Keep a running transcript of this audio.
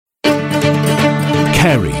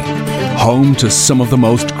Kerry, home to some of the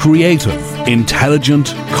most creative, intelligent,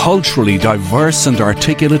 culturally diverse and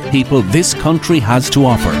articulate people this country has to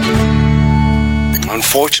offer.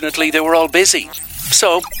 Unfortunately, they were all busy,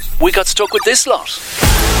 so we got stuck with this lot.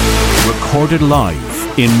 Recorded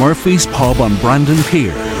live in Murphy's Pub on Brandon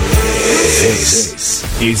Pier.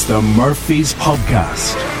 This is the Murphy's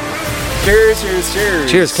Pubcast. Cheers, cheers,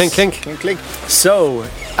 cheers. Cheers, clink, clink. Clink, clink. So,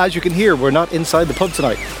 as you can hear, we're not inside the pub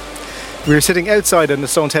tonight. We're sitting outside on the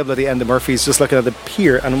stone table at the end of Murphy's, just looking at the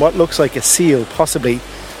pier and what looks like a seal, possibly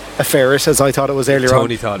a ferret, as I thought it was earlier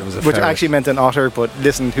Tony on. thought it was a which ferret. actually meant an otter, but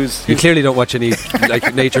listen, You clearly don't watch any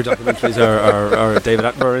like nature documentaries or David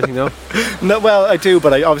Attenborough or anything, no? No, well, I do,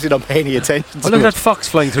 but I obviously don't pay any attention Oh, to look it. at that fox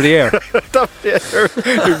flying through the air.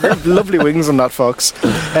 Lovely wings on that fox.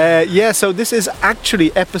 Yeah, so this is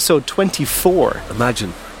actually episode 24.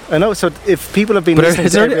 Imagine. I know, so if people have been But listening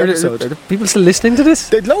to every episode... are people still listening to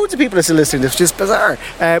this? Loads of people are still listening. It's just bizarre.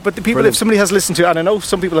 But the people, Brilliant. if somebody has listened to, and I know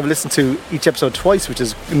some people have listened to each episode twice, which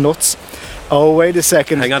is nuts. Oh, wait a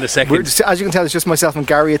second. Hang on a second. As you can tell, it's just myself and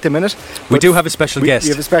Gary at the minute. We do have a special guest. We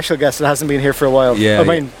have a special guest that hasn't been here for a while. Yeah. I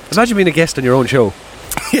mean, Imagine being a guest on your own show.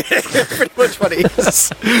 pretty much what it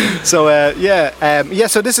is. So,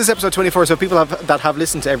 so this is episode 24. So people that have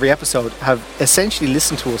listened to every episode have essentially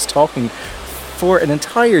listened to us talking for an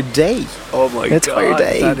entire day. Oh my An entire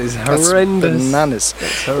day. That is That's horrendous. bananas.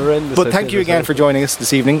 That's horrendous. But thank you again for joining us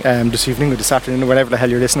this evening or this afternoon, or whenever the hell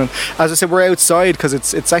you're listening. As I said, we're outside because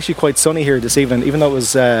it's actually quite sunny here this evening, even though it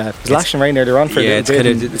was lashing rain earlier on for a little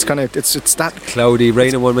bit. It's that cloudy,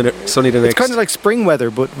 rain in 1 minute, sunny the next. it's kind of like spring weather,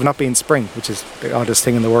 but not being spring, which is the oddest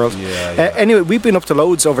thing in the world. Yeah. Anyway, we've been up to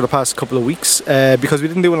loads over the past couple of weeks because we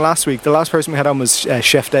didn't do one last week. The last person we had on was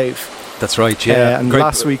Chef Dave. That's right, yeah. And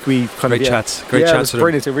last week we kind great of chats. Great chats. it was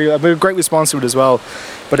brilliant. We had a great response to it as well.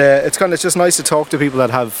 But it's just nice to talk to people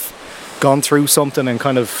that have gone through something and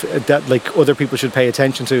kind of that like other people should pay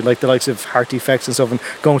attention to, like the likes of heart defects and stuff, and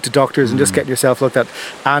going to doctors and just getting yourself looked at.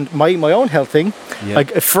 And my own health thing,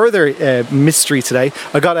 like a further mystery today.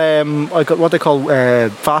 I got what they call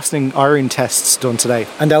fasting iron tests done today,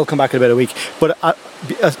 and they'll come back in about a week. But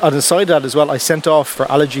on the side of that as well, I sent off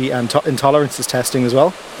for allergy and intolerances testing as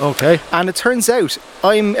well. Okay. And it turns out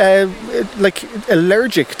I'm like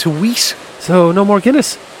allergic to wheat. So no more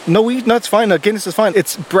Guinness. No wheat, no, it's fine. No, Guinness is fine.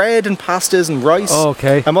 It's bread and pastas and rice. Oh,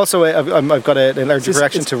 okay. I'm also I've got an allergic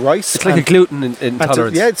reaction to rice. It's like a gluten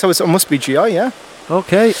intolerance. So it must be GI. Yeah.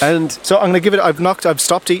 Okay. And so I'm going to give it. I've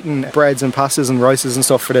stopped eating breads and pastas and rices and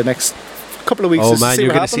stuff for the next couple of weeks. oh man, you're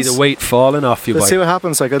going to see the weight falling off you. Let's see what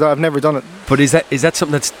happens. Like I've never done it. But is that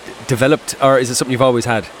something that's developed, or is it something you've always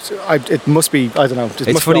had? So it must be. I don't know.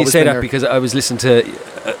 It's funny you say that because I was listening to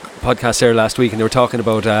a podcast there last week, and they were talking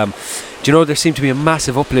about. Do you know there seemed to be a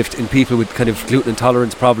massive uplift in people with kind of gluten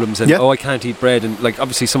intolerance problems, and I can't eat bread, and like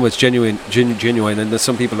obviously some of it's genuine, and there's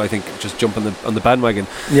some people I think just jump on the bandwagon.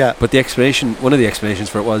 Yeah. But one of the explanations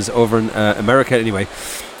for it was over in America anyway,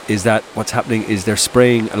 is that what's happening is they're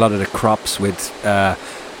spraying a lot of the crops with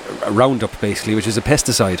Roundup basically, which is a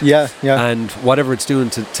pesticide. Yeah. And whatever it's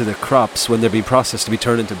doing to the crops when they're being processed to be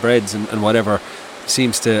turned into breads and whatever,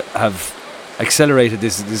 seems to have accelerated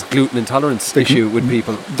this gluten intolerance issue with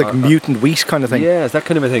people. Like mutant wheat kind of thing. Yeah, it's that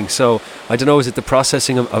kind of a thing. So I don't know, is it the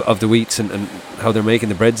processing of the wheats and how they're making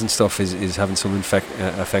the breads and stuff is having some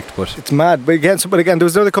effect, but it's mad. But again, there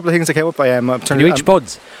was another couple of things that came up. Can you eat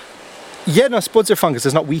spuds? Yeah, no, spuds are fun because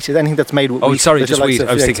there's not wheat. It's anything that's made with wheat. Oh, sorry, just wheat.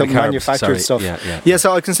 I was thinking carbs. Manufactured stuff. Yeah,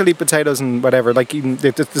 so I can still eat potatoes and whatever. Like even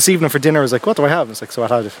this evening for dinner, I was like, what do I have? It's like, so I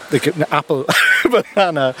had like an apple,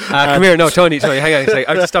 banana. Come here, no, Tony, hang on a second.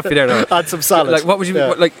 I'll just stop you there now. Add some salad. Like, what would you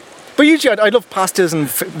like? But usually I love pastas and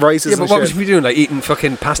rices. Yeah, but what would you be doing? Like eating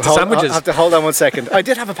fucking pasta sandwiches? I have to hold on 1 second. I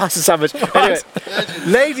did have a pasta sandwich. Anyway,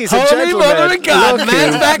 ladies and Holy gentlemen, mother of God,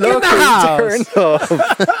 man's back in the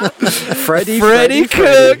house. Freddie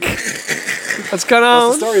Cook. What's going on?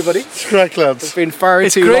 What's the story, buddy? It's crack, lads. It's been far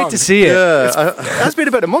It's too great long. to see you. Yeah, It has been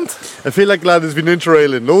about a month. I feel like lad has been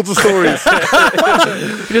interrailing loads of stories.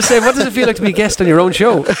 You just say, what does it feel like to be a guest on your own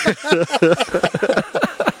show?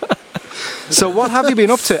 So what have you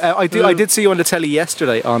been up to? I did see you on the telly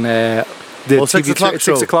yesterday on the 6 o'clock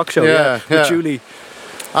show. 6 o'clock show. Yeah. With Julie.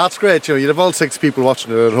 That's great, Joe. You'd have all 6 people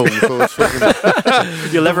watching it at home. So it's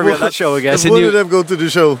fucking You'll never be on that show again. one of them go to the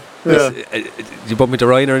show. Yeah. Did you bump into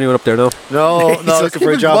Ryan or anyone up there now? No, He's looking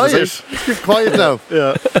for a job. Quiet. Keep quiet now.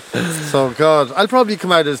 Yeah. So God, I'll probably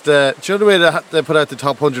come out as the. Do you know the way they put out the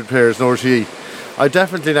top 100 players in RTE? I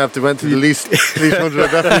definitely have to went to the least 100.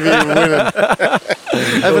 I'd definitely be winning.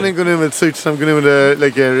 Everything going in with suits. I'm going in with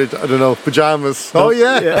I don't know, pajamas. Oh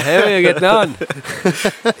yeah. How are you getting on?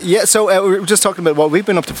 Yeah, so we were just talking about what we've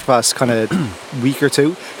been up to for the past kind of week or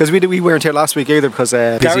two, because we weren't here last week either because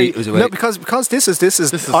Gary. No, because this is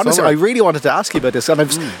honestly, summer. I really wanted to ask you about this, and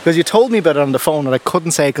because you told me about it on the phone, and I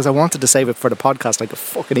couldn't say it because I wanted to save it for the podcast like a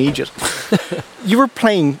fucking idiot. You were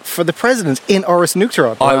playing for the president in Áras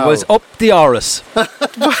Uachtaráin. I was up the Áras.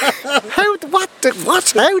 How? What?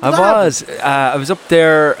 I was up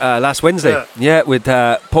there last Wednesday. Yeah, with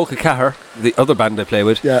Polka Cahar, the other band I play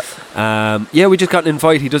with. Yeah. We just got an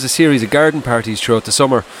invite. He does a series of garden parties throughout the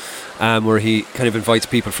summer, where he kind of invites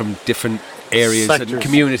people from different areas sectors and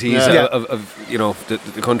communities of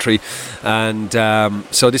the country, and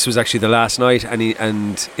so this was actually the last night, and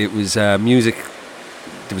it was music.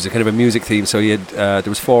 There was a kind of a music theme, so he had there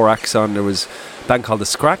was 4 acts on. There was a band called The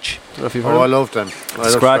Scratch. I don't know if you've heard of I them. love them.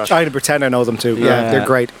 Scratch. I pretend I know them too. Yeah, they're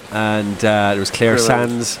great. And there was Claire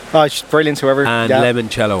Sands Oh, she's brilliant. Whoever. and yeah.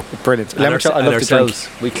 Limoncello. Brilliant. And Limoncello, I and love to drink.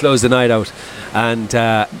 ourselves. We closed the night out, and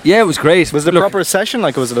it was great. Was it a proper session?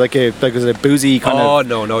 Like, was it was it a boozy kind of?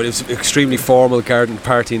 Oh no! It was extremely formal garden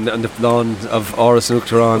party on the lawn of Áras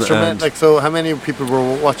Uachtaráin. So how many people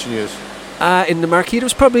were watching you? In the marquee, there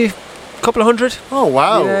was probably a couple of hundred. Oh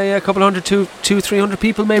wow! Yeah, a couple of hundred, 200-300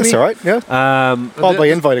 people maybe. That's all right. Yeah. All by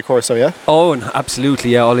invite, of course. So yeah. Oh, and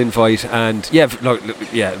absolutely, yeah, all invite, and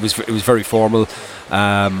it was very formal.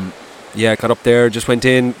 Got up there, just went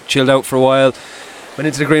in, chilled out for a while. Went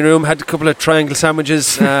into the green room, had a couple of triangle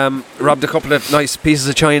sandwiches, robbed a couple of nice pieces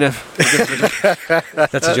of china.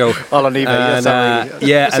 That's a joke. All on eBay. And,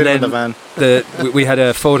 and then the van. We had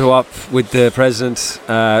a photo op with the president.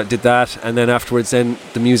 Did that, and then afterwards, then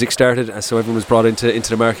the music started, so everyone was brought into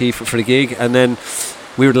the marquee for the gig, and then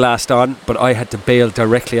we were the last on. But I had to bail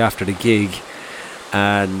directly after the gig.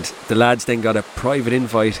 And the lads then got a private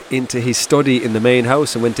invite into his study in the main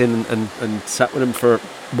house and went in and sat with him for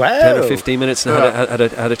 10 or 15 minutes and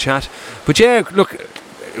had a chat. But yeah, look,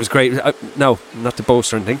 it was great. No, not to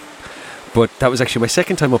boast or anything, but that was actually my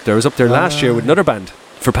second time up there. I was up there last year with another band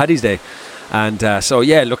for Paddy's Day. And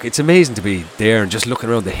look, it's amazing to be there and just looking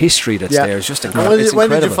around the history that's there. It's just incredible. When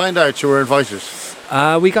did you find out you were invited?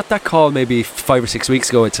 We got that call maybe 5 or 6 weeks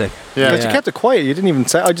ago, I'd say. Yeah. But you kept it quiet. You didn't even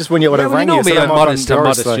say. I just when you rang you. You I'm modest. You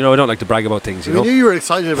know, I don't like to brag about things. You know, knew you were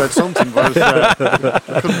excited about something, but I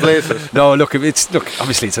couldn't place it. No,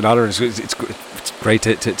 obviously it's an honour. It's great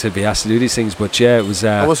to be asked to do these things. But yeah, it was.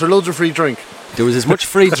 Was there loads of free drink? There was as much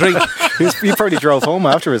free drink. You probably drove home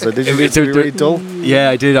afterwards. Did you? It was really dull. Yeah,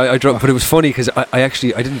 I did. I drove, but it was funny because I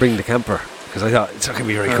didn't bring the camper. Because I thought it's not going to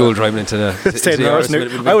be very cool driving into the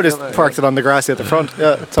Áras. I would have parked it on the grass at the front.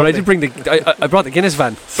 Yeah, but I did bring I brought the Guinness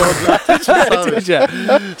van. So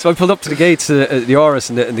I pulled up to the gates of the Áras,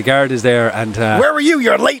 and the guard is there. And where were you?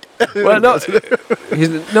 You're late. Well,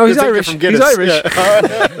 he's Irish. He's Irish.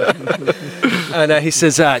 Yeah. And he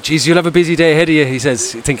says, "Geez, you'll have a busy day ahead of you." He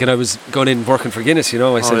says, thinking I was going in working for Guinness. You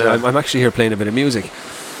know, I said, "I'm actually here playing a bit of music."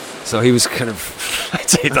 So he was kind of, I'd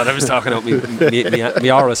say, thought I was talking about me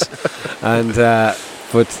Áras, and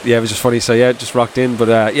but yeah, it was just funny. So yeah, just rocked in. But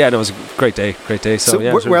it was a great day. So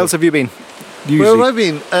yeah. Where else have you been? Usually. Where have I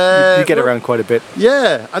been? You get around quite a bit.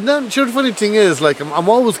 Yeah, and then the funny thing is, like, I'm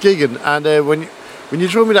always gigging, and when you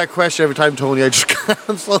throw me that question every time, Tony, I just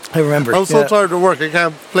can't. I remember. I'm so tired of work, I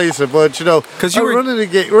can't place it. But because you were running a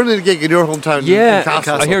gig in your hometown. Yeah, in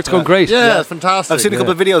Castle. I hear it's going great. Yeah, it's fantastic. I've seen a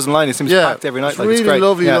couple of videos online. It seems packed every night. It's really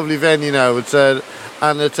lovely venue now. It's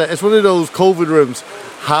one of those COVID rooms,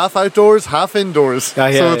 half outdoors, half indoors. So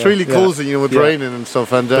it's really cozy, with raining and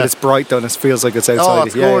stuff. And but it's bright though, and it feels like it's outside. Oh,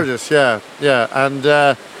 it's gorgeous. Yeah. And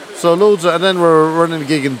so loads, and then we're running a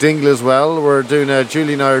gig in Dingle as well. We're doing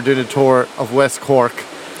Julie and I are doing a tour of West Cork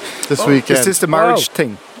this weekend. Is this the marriage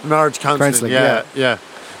thing? Marriage counselling, yeah.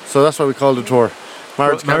 So that's why we called the tour.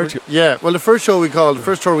 Marriage. Yeah. Well, the first tour we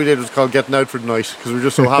did was called Getting Out for the Night, because we were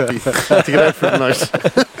just so happy to get out for the night.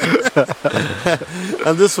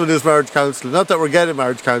 And this one is marriage counselling. Not that we're getting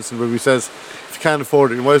marriage counselling, but we says if you can't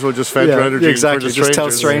afford it, you might as well just spend your energy for the strangers. Just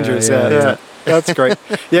tell strangers. Yeah. That's great.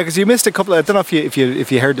 Yeah, because you missed a couple. I don't know if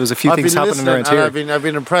you heard there was a few things happening around here. I've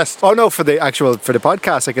been impressed. Oh no, for the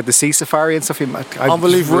podcast, like at the Sea Safari and stuff.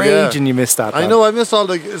 Unbelievable. Raging you missed that. I know. I missed all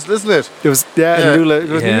the. Isn't it? It was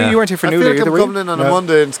Nula. You weren't here for Nula. I feel like I'm coming in on a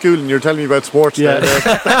Monday in school and you're telling me about sports. Yeah.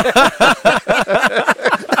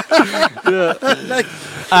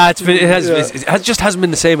 It just hasn't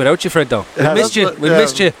been the same without you, Fred. Though we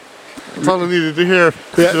missed you. That's all I needed to hear.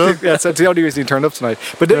 Yeah, that's the only reason he turned up tonight.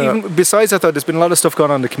 But even besides that, though, there's been a lot of stuff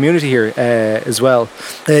going on in the community here as well.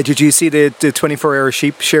 Did you see the 24-hour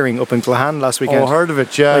sheep shearing up in Clahan last weekend? Oh, heard of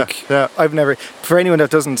it, yeah. I've never... For anyone that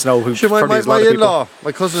doesn't know who... My in-law,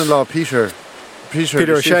 my cousin-in-law, Peter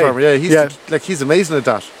O'Shea. He's amazing at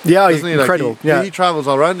that. Yeah, he's incredible. He travels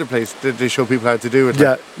all around the place. They show people how to do it.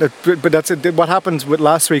 Yeah, but that's it. What happened with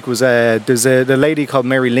last week was there's a lady called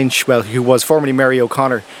Mary Lynch, who was formerly Mary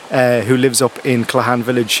O'Connor, who lives up in Clahan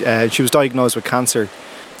Village. She was diagnosed with cancer.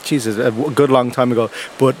 Jesus, a good long time ago,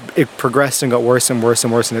 but it progressed and got worse and worse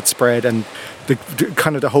and worse, and it spread, and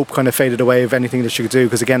the hope kind of faded away of anything that she could do,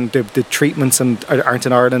 because again the treatments aren't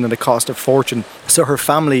in Ireland and they cost a fortune. So her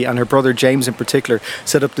family and her brother James in particular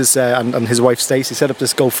set up this and his wife Stacey set up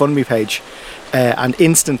this GoFundMe page, and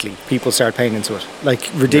instantly people started paying into it, like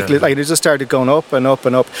ridiculous. Like it just started going up and up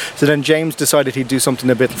and up. So then James decided he'd do something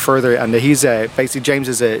a bit further, and he's basically James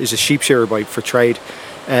is a sheep shearer for trade.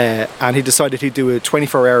 And he decided he'd do a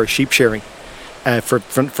 24-hour sheep shearing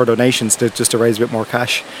for donations just to raise a bit more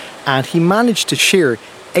cash, and he managed to shear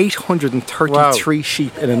 833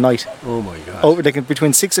 sheep in a night. Oh my god!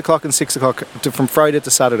 Between 6 o'clock and 6 o'clock from Friday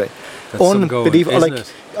to Saturday. That's unbelievable.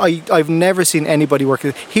 I've never seen anybody work.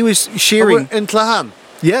 He was shearing in Clahan.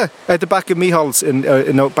 Yeah, at the back of Meehal's in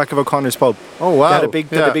the back of O'Connor's pub. Oh wow! They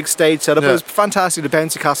had a big stage set up. It was fantastic. The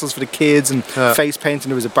bouncy castles for the kids and face painting.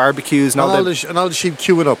 There was a barbecues and all the sheep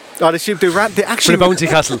queuing up. Oh, the sheep! They actually for the bouncy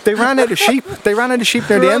castle. They ran out of sheep. They ran out of sheep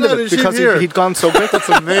near the end of it because he'd gone so quick. That's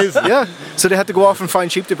amazing. Yeah, so they had to go off and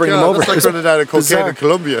find sheep to bring them over. That's like running out of cocaine in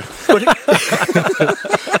Colombia. But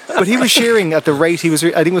he was shearing at the rate he was.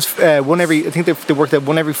 I think it was I think they worked out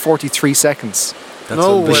one every 43 seconds.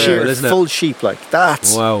 That's full sheep like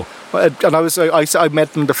that. Wow. And I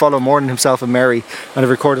met them the following morning, himself and Mary, and I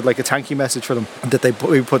recorded like a thank you message for them that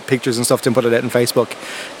we put pictures and stuff to and put it out on Facebook.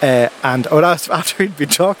 And after he'd been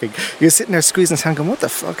talking, he was sitting there squeezing his hand going, what the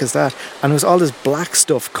fuck is that? And it was all this black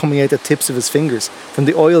stuff coming out the tips of his fingers from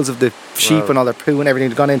the oils of the sheep and all their poo and everything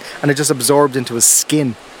had gone in, and it just absorbed into his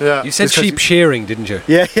skin. Yeah. You said sheep shearing, didn't you?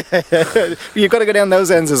 Yeah. You've got to go down those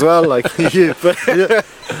ends as well, like.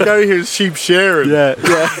 Gary here's sheep shearing. Yeah.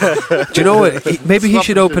 Do you know what? Maybe he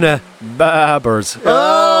should open a Barbers.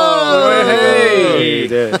 Oh,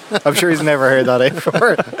 hey! I'm sure he's never heard that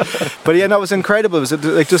before. But yeah, no, it was incredible. It was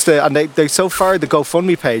like and they so far the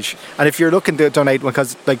GoFundMe page. And if you're looking to donate,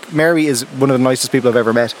 because like Mary is one of the nicest people I've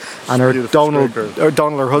ever met, and her Donald,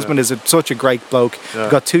 her husband, is such a great bloke.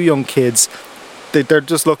 They've got 2 young kids. They're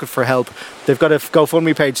just looking for help. They've got a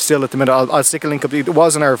GoFundMe page still at the minute. I'll stick a link up. It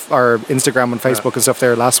was on our Instagram and Facebook and stuff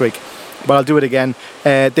there last week, but I'll do it again.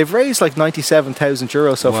 They've raised like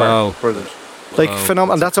 €97,000 so far. Brilliant. Like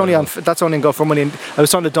phenomenal. And that's only on GoFundMe. And I was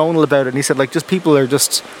talking to Donald about it, and he said like just people are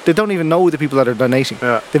they don't even know the people that are donating.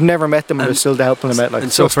 Yeah. They've never met them, and they're still helping them out. Like,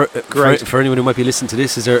 and so for anyone who might be listening to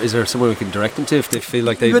this, is there someone we can direct them to if they feel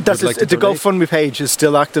like they would like to the donate? GoFundMe page is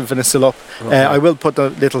still active and it's still up. Okay. I will put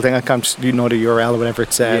the little thing. I can't the URL or whatever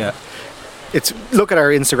it's. It's look at our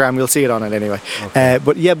Instagram. You'll see it on it anyway. Okay.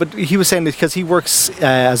 But he was saying that because he works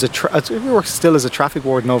he works still as a traffic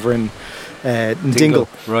warden over in Dingle,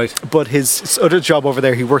 right? But his other job over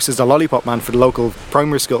there, he works as a lollipop man for the local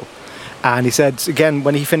primary school. And he said again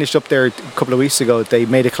when he finished up there a couple of weeks ago, they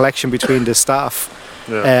made a collection between the staff.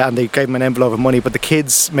 And they gave him an envelope of money, but the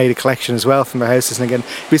kids made a collection as well from their houses. And again,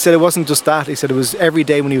 he said it wasn't just that. He said it was every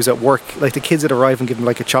day when he was at work, like the kids would arrive and give him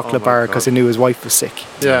like a chocolate bar because they knew his wife was sick.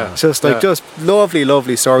 Yeah, so it's like just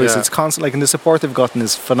lovely stories. It's constant, like, and the support they've gotten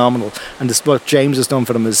is phenomenal. And what James has done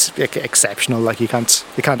for them is exceptional. Like you can't.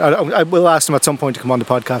 I will ask him at some point to come on the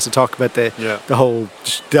podcast to talk about the whole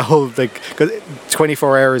like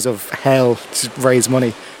 24 hours of hell to raise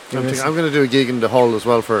money. I'm going to do a gig in the Hull as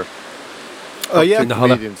well for. Oh yeah,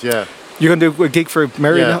 comedians, yeah. You're going to do a gig for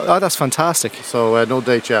Mary? Yeah. Oh, that's fantastic. So no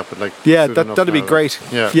date yet, but like that'd be great.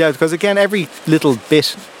 Yeah, because again, every little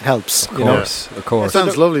bit helps. Of course. It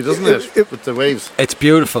sounds lovely, doesn't it? With the waves. It's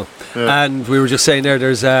beautiful. Yeah. And we were just saying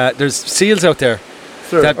there's seals out there.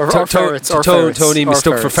 Sure. That Tony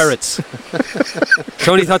mistook for ferrets.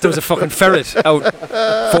 Tony thought there was a fucking ferret out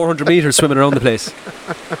 400 metres swimming around the place.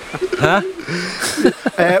 Huh?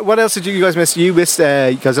 What else did you guys miss? You missed,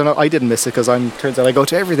 because I didn't miss it because turns out I go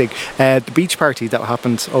to everything. The beach party that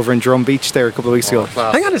happened over in Drum Beach there a couple of weeks ago.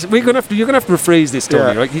 Class. Hang on, you're going to have to rephrase this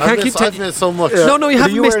story, right? You can't keep I've missed so much. Yeah. No, you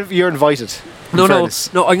haven't missed. You're invited. No.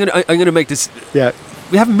 I'm gonna make this. Yeah.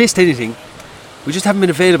 We haven't missed anything. We just haven't been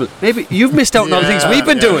available. Maybe you've missed out on all the things we've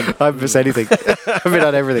been doing. I haven't missed anything. I've been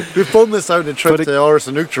on everything. We've both missed out on a trip to Oris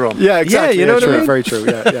and Uachtaráin. Yeah, exactly. Yeah, you know what I mean? Very true.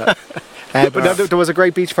 Yeah. But there was a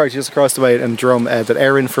great beach party just across the way in Drum that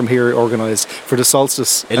Erin from here organised for the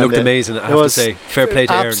solstice. It looked amazing, I have to say. Fair play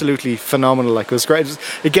to Erin. Absolutely phenomenal. Like, it was great.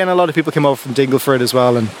 Again, a lot of people came over from Dingleford as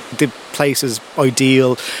well, and the place is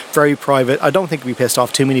ideal, very private. I don't think we pissed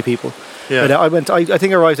off too many people. Yeah. But I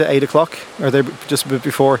think I arrived at 8 o'clock, or there just a bit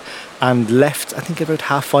before, and left, I think, about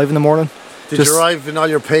 5:30 in the morning. Did you arrive in all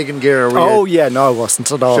your pagan gear? Yeah, no, I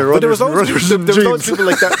wasn't at all. But there was loads of people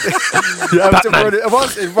like that.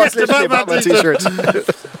 It was literally a Batman t-shirt.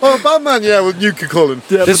 Batman, with Nuke Cullen.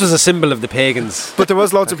 Yeah, this was a symbol of the pagans. But there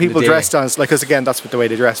was loads of people dressed as, like, because again, that's what the way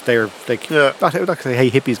they dressed. They were like, not say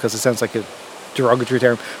hey hippies, because it sounds like a derogatory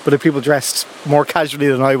term, but the people dressed more casually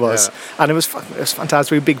than I was, and it was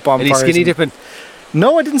fantastic. We had big bonfires. Any skinny dipping?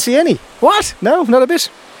 No, I didn't see any. What? No, not a bit.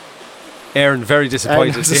 Erin, very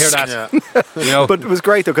disappointed to hear that. You know? But it was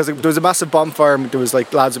great though, because there was a massive bonfire. There was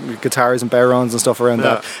like lads with guitars and barons and stuff around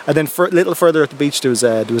that. And then a little further at the beach, there was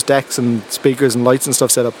decks and speakers and lights and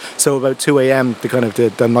stuff set up. So about 2 a.m,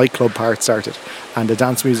 the nightclub part started, and the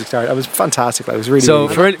dance music started. It was fantastic. It was really. So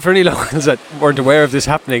really for any locals that weren't aware of this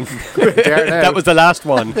happening, that was the last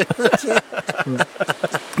one.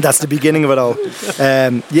 That's the beginning of it all.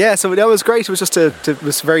 So that was great. It was just it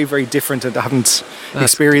was very, very different, and I haven't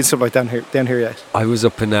experienced something like down here yet. I was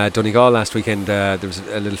up in Donegal last weekend. There was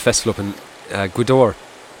a little festival up in Gweedore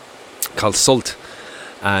called Sult,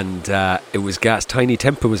 and it was gas. Tiny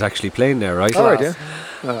Tempa was actually playing there, right? Oh, right,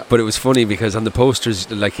 yeah. But it was funny because on the posters,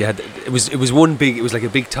 like it was like a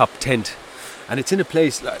big top tent, and it's in a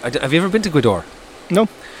place. Have you ever been to Gweedore? No.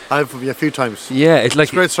 I've a few times. Yeah, it's like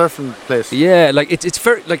a great surfing place. Yeah, like it's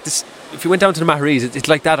very like this. If you went down to the Maharees, it's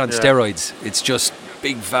like that on steroids. It's just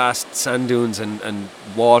big, vast sand dunes and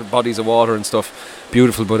bodies of water and stuff.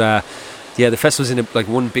 Beautiful, but the festival's in like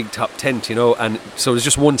one big top tent, and so there's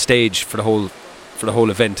just one stage for the whole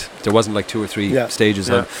event. There wasn't like 2 or 3 stages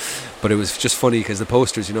on, but it was just funny because the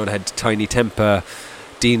posters, they had Tiny Tempa,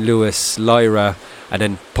 Dean Lewis, Lyra, and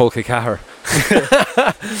then Polka Cahir.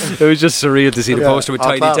 It was just surreal to see the poster with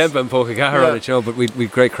Tiny Tempa and Polka Cahir on it, but we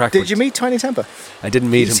great crack. Did you meet Tiny Tempa? I didn't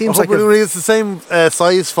meet him. Seems like it's the same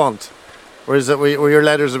size font. Or is it were your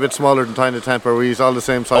letters a bit smaller than Tiny Tempa? Or were you all the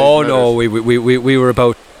same size? Oh no, we were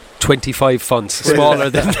about 25 fonts smaller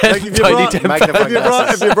than Tiny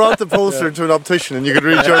Tempa. If you brought the poster to an optician and you could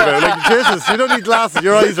read your name, like, Jesus, you don't need glasses,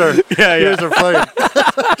 your eyes are ears are fine.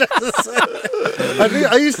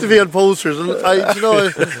 I used to be on posters, and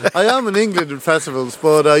I am in England in festivals,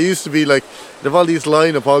 but I used to be like, they've all these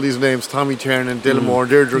line up all these names: Tommy Tiernan, Dylan Moore,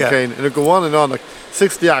 Deirdre Kane, and it'd go on, like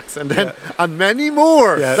 60 acts, and then and many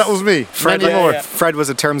more. That was me. Fred, many more. Fred was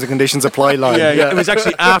a terms and conditions apply line. It was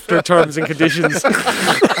actually after terms and conditions.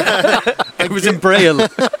 It was in Braille.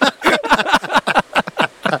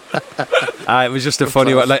 It was just a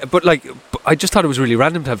funny one. But I just thought it was really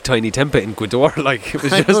random to have Tiny Tempa in Gweedore. Like, it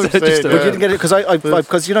was just. But you didn't get it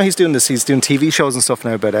because he's doing this. He's doing TV shows and stuff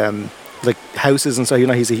now, but like houses and so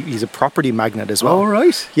he's a property magnate as well. Oh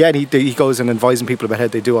right. Yeah, and he goes and advising people about how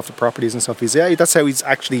they do off the properties and stuff. That's how he's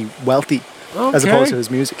actually wealthy, as opposed to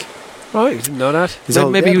his music. Right, didn't know that.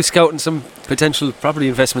 Maybe he was scouting some potential property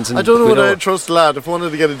investments in I don't know whether I'd trust a lad if I wanted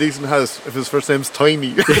to get a decent house if his first name's Tiny.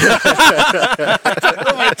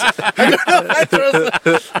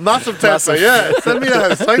 Massive Tempa, send me a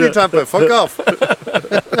house, Tiny Tempa, fuck off.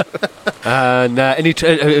 And have you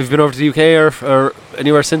been over to the UK or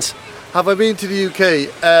anywhere since? Have I been to the UK?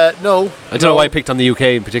 No. I don't know why I picked on the UK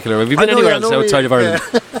in particular. Have you been anywhere else outside of Ireland?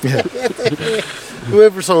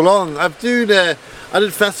 Whoever so long. I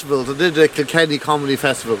did festivals. I did a Kilkenny Comedy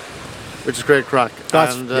Festival, which is great crack.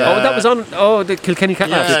 That was on the Kilkenny Cat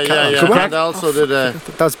Laugh. Yeah. And I also did.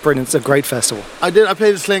 That's brilliant. It's a great festival. I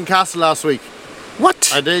played at Slane Castle last week.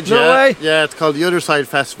 What? I did, No way. Yeah, it's called the Other Side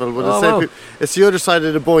Festival, but it's the other side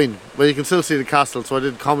of the Boyne, where you can still see the castle. So I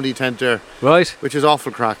did comedy tent there, right? Which is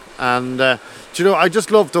awful crack. And I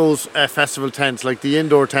just love those festival tents, like the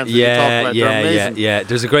indoor tents that you talk about. They're amazing. Yeah.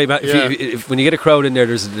 There's a great when you get a crowd in there,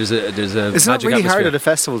 there's a It's not really hard at a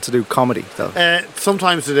festival to do comedy, though.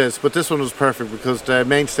 Sometimes it is, but this one was perfect because the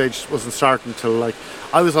main stage wasn't starting till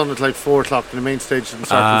I was on at 4 o'clock, and the main stage didn't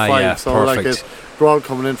start till 5. So perfect. they're all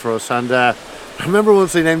coming in for us. And I remember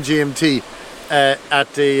once in MGMT.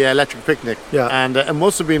 At the Electric Picnic, and it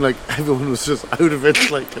must have been everyone was just out of it,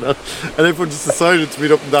 and everyone just decided to meet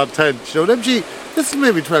up in that tent. MG, this is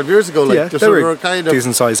maybe 12 years ago, they were a kind of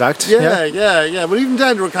decent sized act. Yeah. But even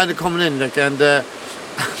then, they were kind of coming in, and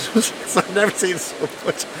I've never seen so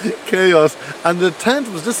much chaos. And the tent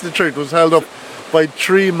was, this is the truth, was held up by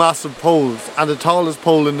 3 massive poles, and the tallest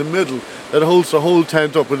pole in the middle that holds the whole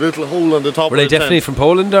tent up with a little hole on the top. Were they definitely from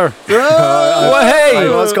Poland or?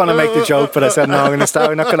 I was going to make the joke, but I said no. I'm just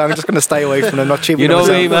going to stay away from them. Not cheap. You know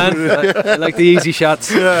me, man. I like the easy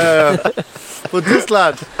shots. Yeah. But this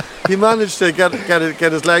lad, he managed to get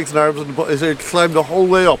his legs and arms and he climbed the whole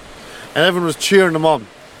way up, and everyone was cheering him on.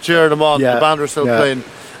 Yeah. The band were still playing.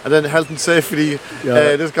 And then health and safety,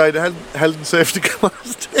 this guy, the health and safety come on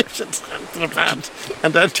stage and to the band.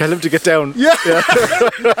 And then tell him to get down. Yeah.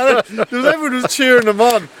 Everyone was cheering him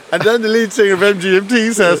on. And then the lead singer of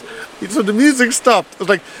MGMT says, so the music stopped. It was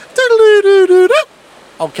like, doodle-doo-doo-doo-doo.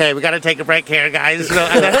 Okay, we got to take a break here, guys. It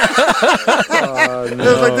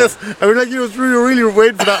was like this. I mean, like, he was really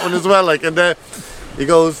waiting for that one as well. Like, and he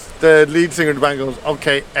goes, the lead singer of the band goes,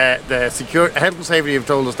 okay, the health and safety have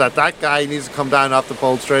told us that guy needs to come down off the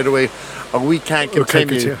pole straight away or we can't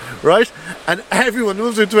continue, right? And everyone, there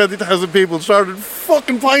was 20,000 people, started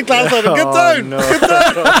fucking pint glass at him. Get down! No. Get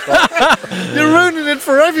down! You're ruining it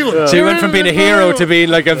for everyone. So you went from being a hero to being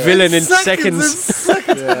like a villain in seconds.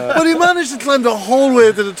 Yeah. But he managed to climb the whole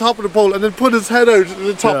way to the top of the pole and then put his head out at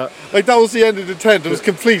the top. Yeah. Like that was the end of the tent. It was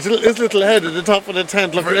complete. His little head at the top of the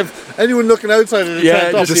tent. Like if anyone looking outside of the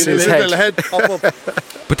tent, just his little head pop up.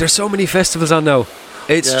 But there's so many festivals on now.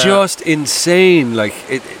 It's just insane. Like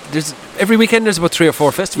there's every weekend there's about 3 or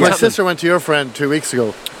 4 festivals. My sister went to your friend 2 weeks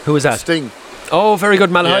ago. Who was that? Sting. Oh, very good,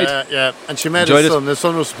 Malahide. Yeah. And she met his son. His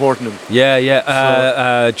son was supporting him.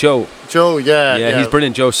 Yeah. Joe. Joe, yeah. He's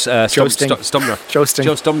brilliant. Joe Stumner. Joe Sting.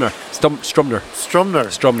 Joe Strumner.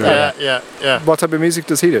 Yeah. What type of music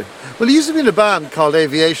does he do? Well, he used to be in a band called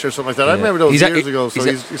Aviation or something like that. I remember those years ago. So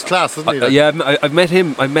he's class, isn't he? Like? Yeah, I've met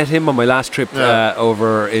him. I met him on my last trip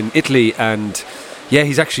over in Italy, and yeah,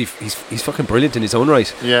 he's fucking brilliant in his own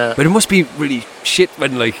right. Yeah. But it must be really shit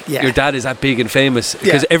when your dad is that big and famous,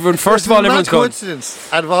 because everyone's going. Coincidence.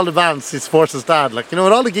 Out of all the bands, he supports his dad. Like, you know,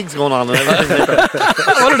 with all the gigs going on and everything.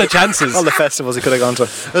 What are the chances? All the festivals he could have gone to.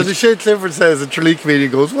 As the Shane Clifford says in Tralee comedian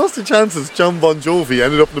goes, what's the chances John Bon Jovi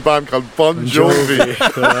ended up in a band called Bon Jovi?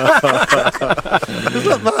 Isn't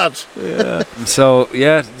that mad? Yeah. So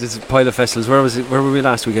there's a pile of festivals. Where were we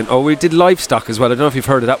last weekend? Oh, we did Livestock as well. I don't know if you've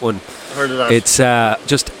heard of that one. Heard of that. It's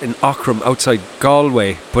just in Aughrim outside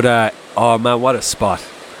Galway, but oh man, what a spot.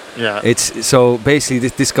 Yeah. It's so basically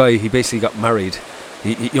this guy, he basically got married.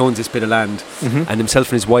 He owns this bit of land, and himself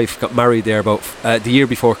and his wife got married there about the year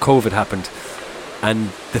before COVID happened,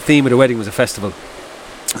 and the theme of the wedding was a festival.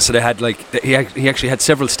 So they had he actually had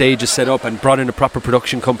several stages set up and brought in a proper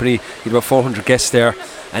production company. He had about 400 guests there,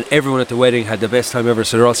 and everyone at the wedding had the best time ever.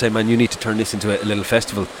 So they're all saying, man, you need to turn this into a little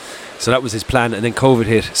festival. So that was his plan, and then COVID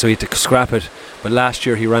hit, so he had to scrap it. But last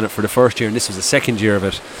year he ran it for the first year, and this was the second year of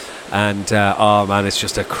it. And oh man, it's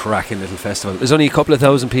just a cracking little festival. There's only a couple of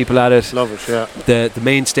thousand people at it. Love it, yeah. The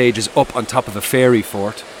main stage is up on top of a fairy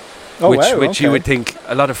fort. Which you would think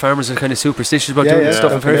a lot of farmers are kind of superstitious about doing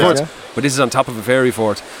stuff on fairy forts. But this is on top of a fairy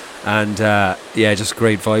fort, and just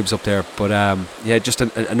great vibes up there. But just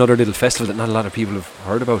another little festival that not a lot of people have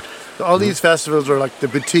heard about. All these festivals are like the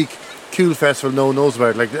boutique cool festival no one knows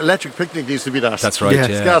about. Like the Electric Picnic used to be that. That's right.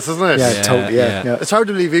 It's gas, isn't it? Yeah, totally. Yeah. It's hard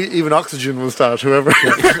to believe even Oxygen was that. Whoever.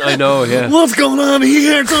 I know. Yeah. What's going on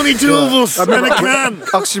here? It's only 2 of us. I remember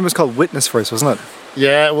Oxygen was called Witness first, wasn't it?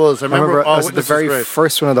 Yeah, it was. I remember it was the very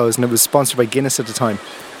first one of those, and it was sponsored by Guinness at the time.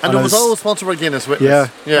 And it was always sponsored by Guinness. Witness.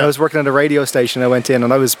 Yeah. I was working at a radio station. I went in,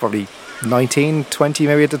 and I was probably 19, 20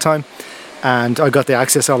 maybe at the time. And I got the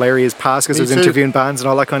Access All Areas pass because I was interviewing bands and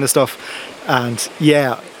all that kind of stuff. And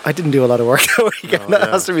I didn't do a lot of work that weekend. That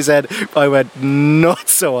has to be said. I went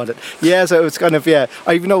nuts on it. Yeah, so it was kind of, I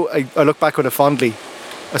even though I look back on it fondly.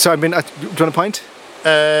 So do you want a pint?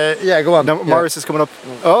 Go on. Now, Morris is coming up.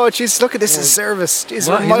 Oh, jeez, look at this service.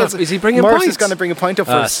 Jeez, is he bringing Morris pints? is going to bring a pint up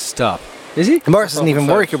for us. Stop. Is he? Morris doesn't even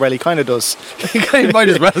work. Well, he kind of does. He might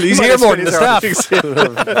as well. He's here more than the staff.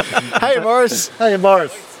 Hey, Morris. Hey,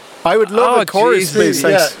 Morris. I would love a chorus, please.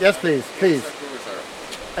 Thanks. Yes, please.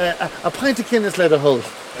 A pint of Guinness let a hold.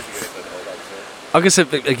 I guess a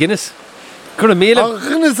Guinness. Could have meal. Oh,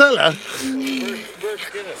 Guinness,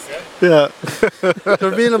 yeah.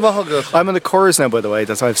 I'm on the chorus now, by the way.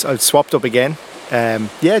 I've swapped up again.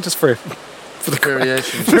 Just for the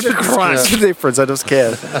variation. For the difference, I just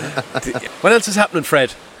can't. What else is happening,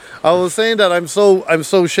 Fred? I was saying that I'm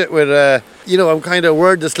so shit with I'm kind of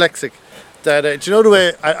word dyslexic. That do you know the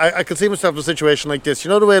way I can see myself in a situation like this? You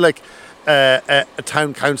know the way like a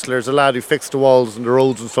town councillor is a lad who fixed the walls and the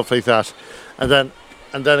roads and stuff like that, and then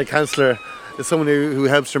a councillor is someone who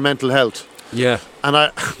helps their mental health. Yeah.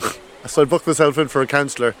 And So I'd book myself in for a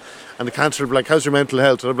counsellor, and the counsellor would be like, how's your mental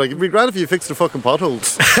health? And I'd be like, it'd be grand if you fix the fucking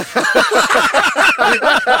potholes. Does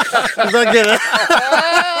that get it?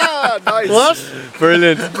 Nice. What?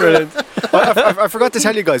 Brilliant. I forgot to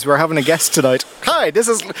tell you guys, we're having a guest tonight. Hi, this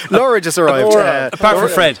is Laura just arrived. Apart from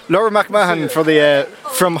Fred. Laura McMahon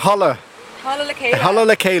from Holla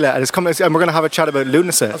Lakela, and it's coming, and we're going to have a chat about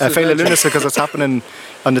Lúnasa, Féile Lúnasa, because it's happening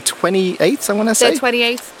on the 28th, I want to say. The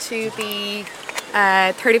 28th to the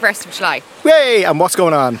 31st of July. Yay! And what's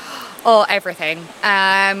going on? Oh, everything.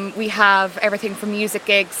 We have everything from music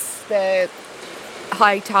gigs, the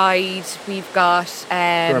High Tide, we've got...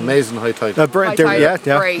 They're amazing High Tide. High Tide,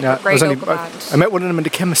 great local band. I met one of them in the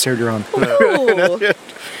chemist earlier on. Ooh.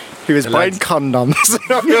 He was buying condoms.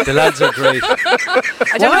 The lads are great.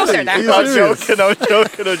 I don't know if they're there. I'm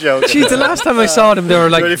joking. Jeez, the last time I saw them, they were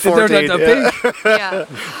like, Really they were like 14, big. Yeah.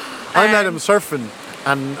 I met him surfing,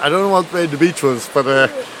 and I don't know what way the beach was, but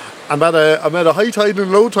I met a high tide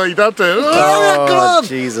and low tide that day. Oh, come on!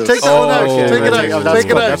 Jesus. Take that one out. Take it out. That's Take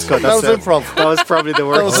it good, out. that's good. That was That's improv. That was probably the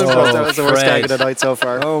worst. That was the worst gag of the night so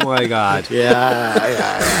far. Oh my God. Yeah.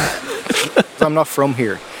 So I'm not from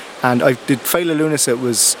here, and I did Féile Lúnasa. It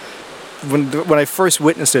was when I first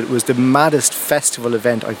witnessed it, it was the maddest festival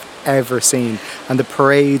event I've ever seen, and the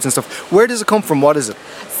parades and stuff. Where does it come from? What is it?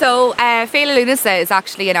 So Féile Lúnasa is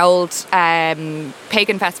actually an old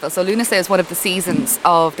pagan festival. So Lúnasa is one of the seasons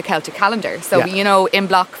of the Celtic calendar. So you know, in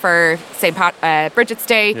Block for St. Bridget's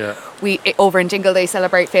Day, we over in Dingle they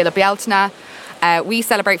celebrate Féile Bealtaine. We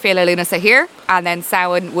celebrate Féile Lúnasa here, and then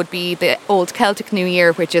Samhain would be the old Celtic New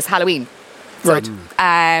Year, which is Halloween. So, Right.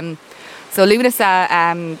 So Lúnasa,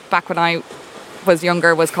 back when I was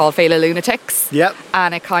younger, was called Féile Lunatics. Yep.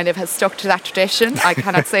 And it kind of has stuck to that tradition. I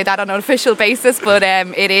cannot say that on an official basis, but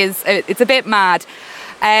it's a bit mad.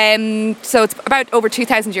 So it's about over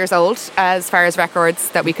 2,000 years old as far as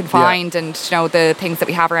records that we can find, and you know the things that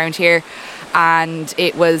we have around here. And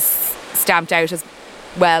it was stamped out as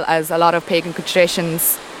well as a lot of pagan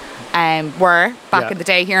traditions were back in the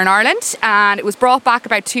day here in Ireland. And it was brought back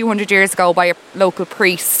about 200 years ago by a local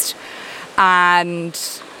priest. And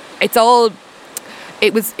it's only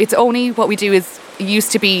what we do is, it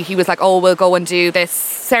used to be, he was like, oh, we'll go and do this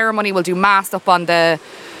ceremony, we'll do mass up on the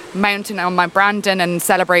mountain on Mount Brandon and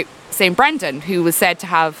celebrate St. Brendan, who was said to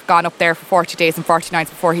have gone up there for 40 days and 40 nights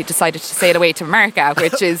before he decided to sail away to America,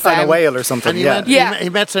 which is... on a whale or something, And he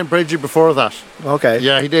met St. Bridget before that. Okay.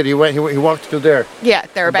 Yeah, he did. He walked to Kildare. Yeah,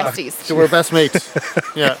 they were besties. They were best mates.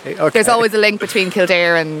 Yeah. Okay. There's always a link between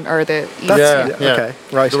Kildare or the East. Okay,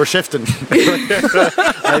 right. They were shifting.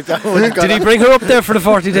 Did he bring her up there for the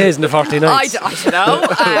 40 days and the 40 nights? I don't know.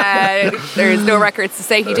 There's no records to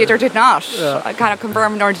say he did or did not. I cannot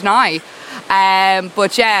confirm nor deny.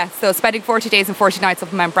 But yeah, so spending 40 days and 40 nights up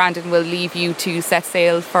in Mount Brandon will leave you to set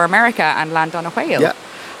sail for America and land on a whale. Yeah.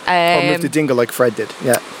 Or move to Dingle like Fred did.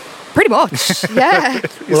 Yeah. Pretty much. Yeah.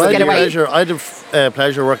 Well, I had the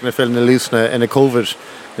pleasure working at Féile Lúnasa in a COVID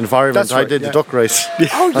environment. That's right, I did the duck race.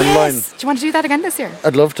 Oh, online. yes. Do you want to do that again this year?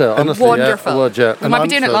 I'd love to, honestly. Wonderful. Yeah, I would, yeah. We might be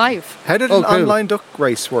doing it live. How did an online duck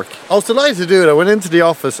race work? I was delighted to do it. I went into the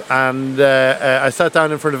office and I sat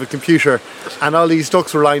down in front of a computer, and all these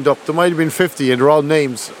ducks were lined up. There might have been 50, and they're all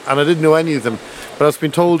names, and I didn't know any of them. But I was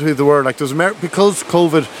being told who they were. Like, because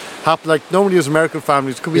COVID happened, like, normally there's American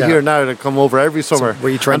families could be here now that come over every summer. So were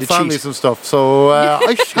you trying to families cheat? And stuff. So how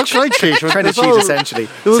could I cheat? Trying to cheat, essentially.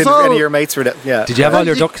 Since any of your mates were there. Did you have all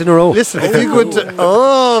your ducks in a row? Listen, if you could,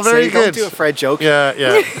 very so good. Don't do a Fred joke. Yeah.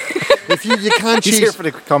 If you can't cheat. He's here for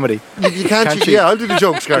the comedy. You can't cheat. Yeah, I'll do the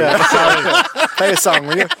jokes, Gary. Yeah. Play a song,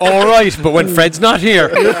 will you? All right, but when Fred's not here,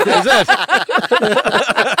 is it?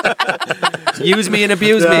 Use me and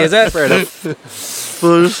abuse me, is it? Fair enough.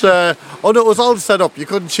 But it was all set up. You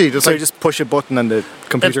couldn't cheat. So you just push a button and the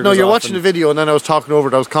computer goes No, you're off watching the video, and then I was talking over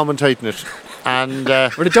it. I was commentating it. And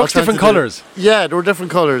were the ducks different colours? Yeah, there were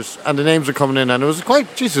different colours, and the names were coming in, and it was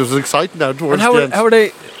quite. Jesus, it was exciting now towards the end. How are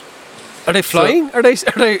they? Are they flying? Are they?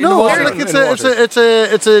 No,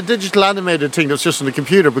 it's a digital animated thing that's just on the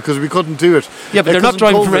computer because we couldn't do it. Yeah, but they're not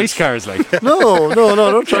driving race cars, like. No,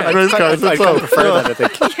 don't try race cars. I prefer that, I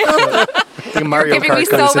think. You're giving me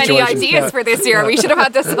so many ideas for this year. We should have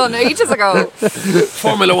had this on ages ago.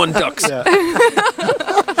 Formula One ducks.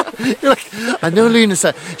 You're like, I know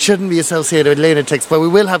Lúnasa shouldn't be associated with lunatics, but we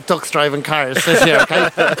will have ducks driving cars this year,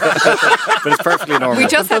 okay? But it's perfectly normal. We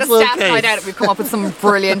just had a staff night out. We've come up with some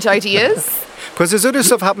brilliant ideas. Because there's other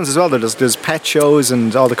stuff happens as well. There's pet shows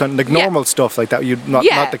and all the kind of like normal stuff like that. Not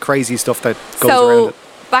the crazy stuff that goes around it.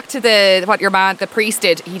 Back to what your man, the priest,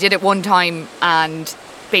 did. He did it one time, and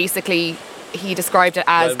basically he described it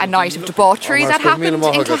as a night of debauchery that happened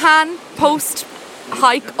in Cahan post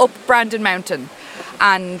hike up Brandon Mountain,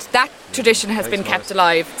 and that tradition has been kept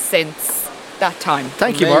alive since that time.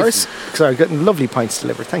 Thank you, Morris. Sorry, getting lovely pints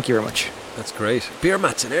delivered. Thank you very much. That's great. Beer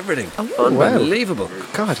mats and everything. Oh, unbelievable. Wow.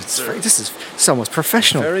 God, this is almost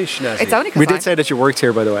professional. Very snazzy. It's only we did say that you worked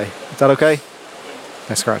here, by the way. Is that okay?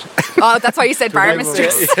 That's great. Oh, that's why you said bar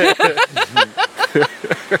mistress.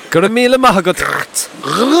 Got a meal of mahagot.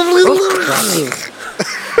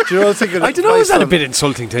 Do you know, I don't know, is that a bit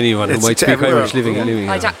insulting to anyone who might speak Irish living here?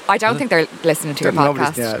 I don't think they're listening to your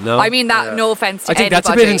podcast. Yeah. No. I mean that, no offence to I think anybody. that's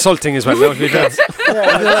a bit insulting as well. No, I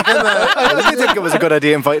think it was a good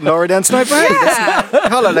idea inviting Laura down tonight. Yeah.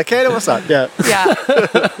 Hello, Lakeda, what's that? Yeah.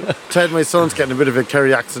 Ted, my son's getting a bit of a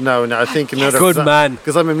Kerry accent now, and I think another good man.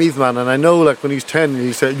 because I'm a Meath man, and I know like when he's 10,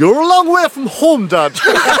 he said, "You're a long way from home, Dad."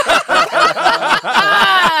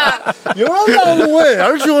 You're a long way,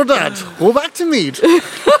 aren't you, Dad? Go back to Meath.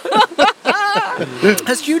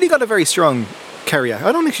 Has Judy got a very strong Kerry?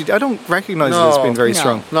 I don't recognise it as being very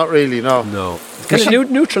strong. Not really, no. No. It's kind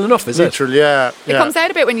of neutral enough, is it? Neutral, yeah. It comes out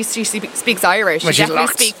a bit when she speaks Irish. She definitely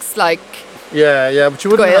speaks like... Yeah, but you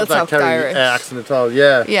wouldn't have that Gael Kerry accent at all,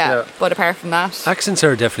 yeah. But apart from that... Accents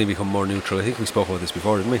are definitely become more neutral. I think we spoke about this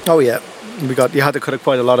before, didn't we? Oh, yeah. You had to cut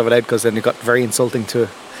quite a lot of it out because then it got very insulting to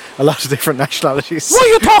a lot of different nationalities. What are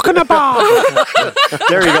you talking about?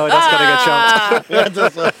 There you go, that's going to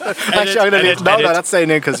get shot. Actually, I'm going to no, that's staying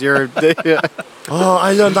in because you're... Yeah. Oh,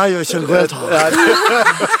 I learned Irish in Gael.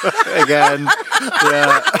 Again,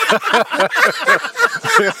 yeah.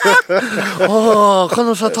 Oh,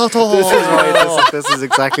 this is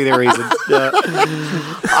exactly the reason. Yeah.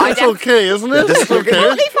 That's okay, isn't it? This is okay.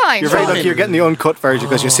 Totally fine. You're getting the uncut version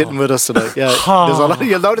because you're sitting with us tonight. Yeah. There's a lot,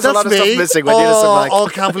 you'll notice a lot of stuff missing when you listen back. Oh,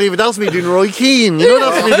 can't believe it. That was me doing Roy Keane. You know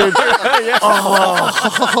that's me doing. At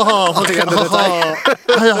the end of the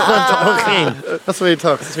day. That's the way he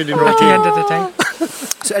talks. That's me doing Roy Keane. End of the day.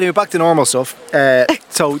 So anyway, back to normal stuff.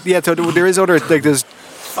 So there is other like there's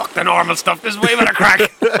Fuck the normal stuff. There's way better crack.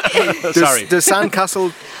 Sorry. The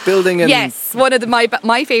sandcastle building. And yes, one of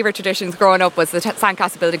my favourite traditions growing up was the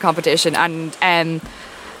sandcastle building competition, and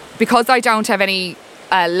because I don't have any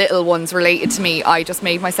little ones related to me, I just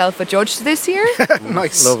made myself a judge this year.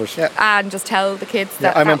 Nice, love it. Yeah. And just tell the kids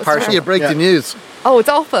that I'm that was impartial. terrible. You break the news. Oh, it's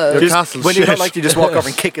awful. Your castle's When you don't shit. like, you just walk over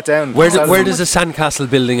and kick it down. Where does a sandcastle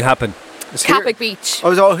building happen? Catwick Beach.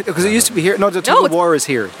 Oh, because it used to be here. No, the tug of war is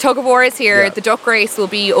here. Tug of war is here. Yeah. The duck race will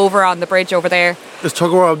be over on the bridge over there. Let's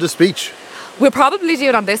talk about this beach. We'll probably do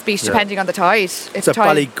it on this beach, depending on the tide. If It's a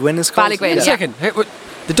Ballygwyn is called. Ballygwyn, Wait a yeah. second. Hey,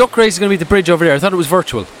 the duck race is going to be the bridge over there. I thought it was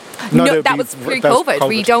virtual. No, that was pre-COVID.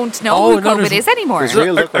 We don't know who COVID is anymore. There's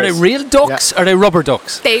real duck Are they race. real ducks? Are they rubber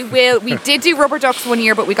ducks? They will. We did do rubber ducks one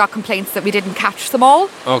year, but we got complaints that we didn't catch them all.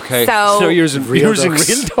 Okay. So you're using Real real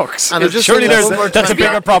ducks. ducks. And I'm just Surely saying that one more that's a time.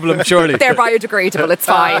 bigger problem, surely. they're biodegradable. It's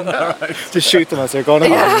fine. Just shoot them as they're going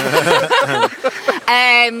along.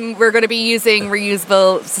 We're going to be using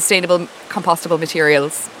reusable, sustainable, compostable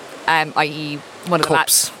materials, i.e. one of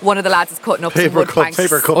the lads is cutting up some Paper wood cups. planks.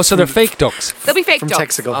 Paper cups. Oh, so they're fake ducks. They'll be fake From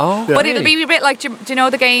ducks. Texaco. Oh, But it'll be a bit like, do you know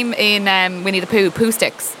the game in Winnie the Pooh, Pooh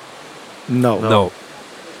Sticks? No.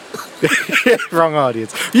 Wrong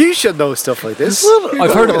audience. You should know stuff like this.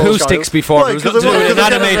 I've heard of Oh, poo child. sticks before. Why? It was 'Cause nothing to do with an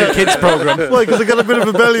I- animated kids program. Why? Because I got a bit of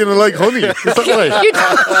a belly and I like honey. Is that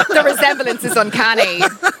right? The resemblance is uncanny.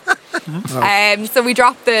 So we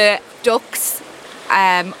drop the ducks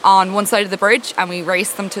on one side of the bridge and we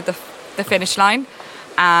race them to the finish line,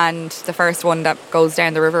 and the first one that goes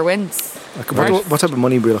down the river wins. What type of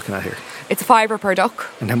money are we looking at here? It's a £5 per duck.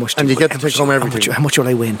 And how much? And you get to take home everything. How much will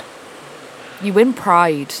I win? You win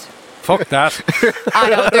pride. Fuck that. I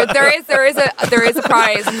know there is a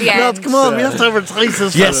prize at the Lads, end. come on, we have to advertise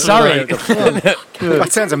this. Yes, sorry. That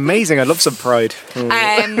sounds amazing. I'd love some pride.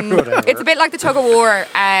 It's a bit like the tug of war.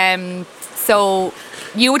 So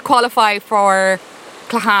you would qualify for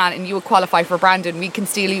Clahan and you would qualify for Brandon. We can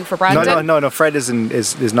steal you for Brandon. No. Fred is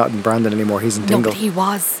not in Brandon anymore. He's in No, Dingle. but he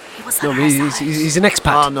was. He was. No, he's an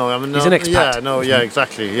expat. Oh, no, I mean, no. He's an expat. Yeah, no, yeah,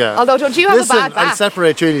 exactly, yeah. Although, don't you have Listen, a bad back? I'll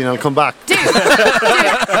separate Julie and I'll come back. Dude.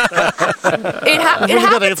 It happens.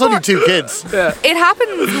 It's only 2 kids. It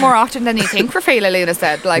happens more often than you think. For Fela Luna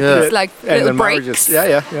said, like Yeah. it's like And little then breaks. marriages.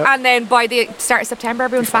 Yeah. And then by the start of September,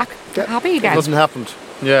 everyone's back happy It again doesn't happen.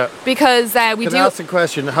 Yeah. because we Can do. I ask a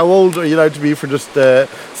question? How old are you allowed to be for just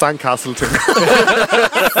sandcastle thing?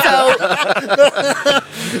 So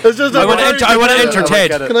It's just I want to enter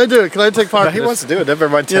Ted. Can I do it? Can I take part He in wants it? to do it. Never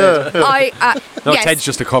mind. Ted. Yeah. No, yes, Ted's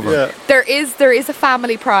just a cover. Yeah. there is a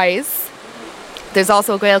family prize. There's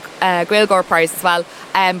also a Gaelgore prize as well,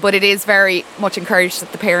 but it is very much encouraged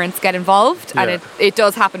that the parents get involved, and it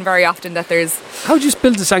does happen very often that there's. How do you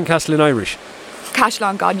build a sandcastle in Irish?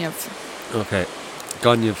 Cashlán Gonnev. Okay,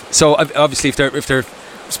 Gonnev. So obviously, if they're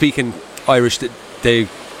speaking Irish, they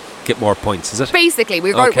get more points, is it? Basically,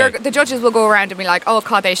 the judges will go around and be like, "Oh,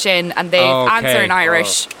 Cade Sin," and they answer in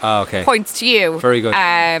Irish. Okay. Points to you. Very good.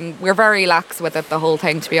 We're very lax with it, the whole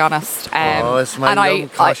thing, to be honest. It's my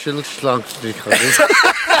Cashlán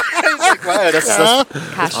Wow, that's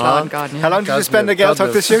Cashlán Gonnev. How long did you spend at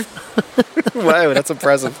Gaeltacht this year? Wow, that's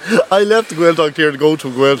impressive. I left the Gaeltacht here to go to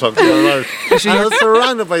Gaeltacht. I was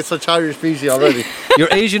surrounded by such Irish species already. Your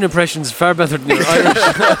Asian impression's far better than your Irish.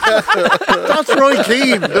 That's Roy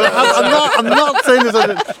Keane. I'm not saying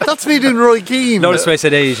this. That's me doing Roy Keane. Notice why I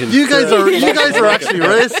said Asian. You guys are actually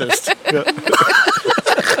racist.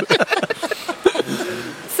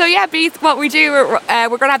 So yeah, Beats, what we do, we're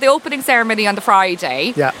going to have the opening ceremony on the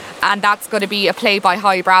Friday. Yeah. And that's going to be a play by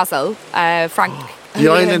High Brasil. Frank. The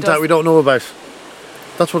island that we don't know about.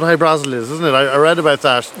 That's what High Brasil is, isn't it? I read about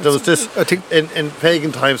that. There was this, I think, in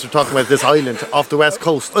pagan times, they're talking about this island off the west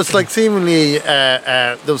coast. It's like seemingly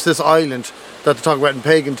there was this island that they talk about in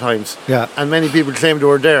pagan times. Yeah. And many people claim they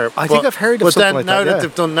were there. I think I've heard of something like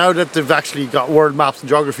that. Now that they've actually got world maps and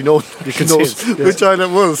geography, knows which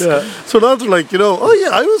island it was. Yeah. So now they're like, oh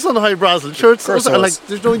yeah, I was on High Brasil. Sure, it's like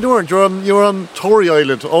there's no, you weren't. You're on Tory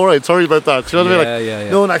Island. All right, sorry about that. You know what I mean?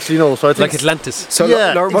 Like, no one actually knows. So I think like Atlantis. So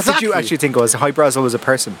Laura, what did you actually think was High Brasil was a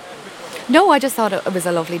person? No, I just thought it was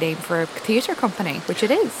a lovely name for a theatre company, which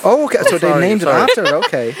it is. Oh, okay. So they named it after it.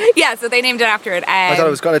 Okay. Yeah, so they named it after it. I thought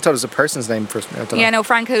it was a person's name first. No,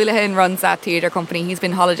 Frank Houlihan runs that theatre company. He's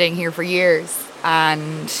been holidaying here for years,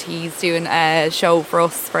 and he's doing a show for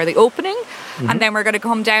us for the opening, and then we're going to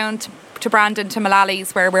come down to Brandon to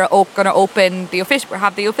Mullally's, where we're going to open the official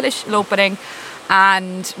opening.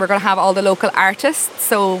 And we're going to have all the local artists,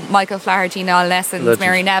 so Michael Flaherty, Niall Nessens,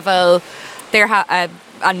 Mary Neville,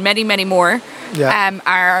 and many, many more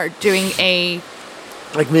are doing a...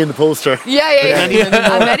 Like me in the poster. Yeah. And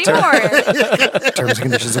many more. Terms and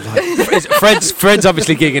conditions apply. Fred's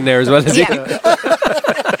obviously gigging there as well, is he?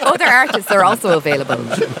 Other artists are also available.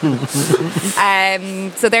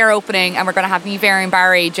 So they're opening, and we're going to have Niamh Éireann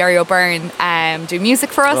Barry, Jerry O'Byrne do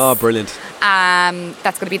music for us. Oh, brilliant.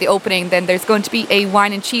 That's going to be the opening. Then there's going to be a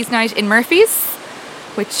wine and cheese night in Murphy's,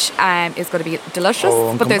 which is going to be delicious. Oh,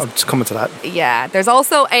 I'm just coming to that. Yeah, there's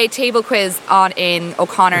also a table quiz on in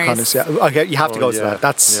O'Connor's. Yeah. Okay, you have to go to that.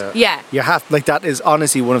 That's you have that is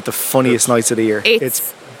honestly one of the funniest nights of the year.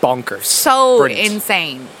 It's bonkers. So brilliant.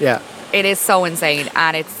 insane. Yeah. It is so insane,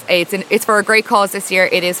 and it's for a great cause this year.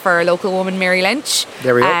 It is for a local woman, Mary Lynch.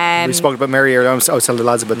 There we go. We spoke about Mary earlier. I was telling the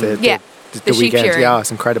lads about the weekend. Shearing. Yeah,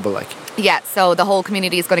 it's incredible. Yeah, so the whole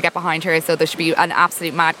community is going to get behind her. So there should be an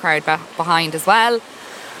absolute mad crowd behind as well.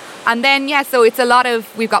 And then, so it's a lot of,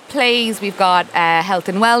 we've got plays, we've got health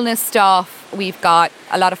and wellness stuff, we've got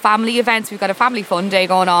a lot of family events, we've got a family fun day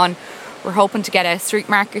going on. We're hoping to get a street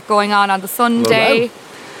market going on the Sunday.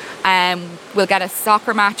 We'll get a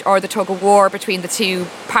soccer match or the tug of war between the two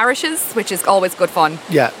parishes, which is always good fun.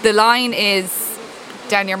 Yeah. The line is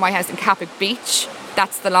down near my house in Cappick Beach.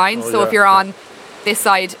 That's the line. If you're on this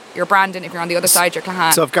side, you're Brandon. If you're on the other side, you're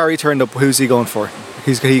Clahan. So if Gary turned up, who's he going for?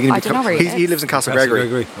 I don't know where he lives in Castle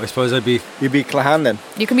Gregory. I suppose You'd be Clahan then.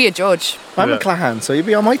 You can be a judge. I'm in Clahan, so you'd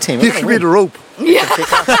be on my team. You can be the rope. Yeah.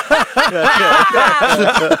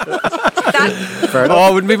 Oh,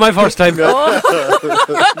 it wouldn't be my first time. You'd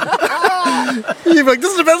be like,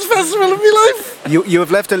 this is the best festival of my life. You have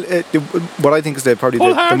left what I think is probably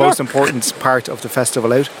the most important part of the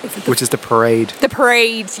festival out, which is the parade. The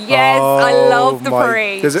parade, yes. I love the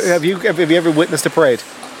parade. Have you ever witnessed a parade?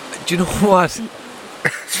 Do you know what?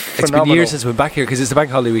 It's been years since we've been back here because it's the bank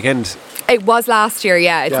holiday weekend. It was last year,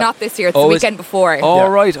 It's not this year. It's the weekend before. Oh,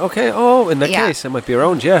 right. Okay. Oh, in that case, it might be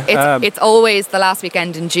around, It's always the last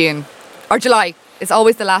weekend in June. Or July. It's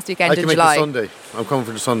always the last weekend in July. I can make the Sunday. I'm coming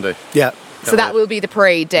for the Sunday. Yeah. So that will be the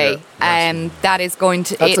parade day. That is going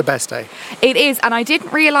to... That's the best day. It is. And I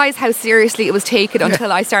didn't realise how seriously it was taken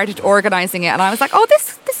until I started organising it. And I was like, oh,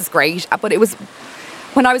 this is great. But it was...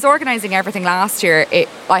 When I was organising everything last year,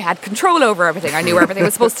 I had control over everything. I knew where everything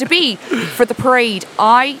was supposed to be. For the parade,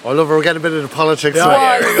 I love it. We're getting a bit into politics.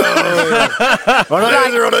 There we go.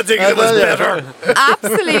 Better.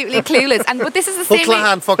 Absolutely clueless. But this is the same.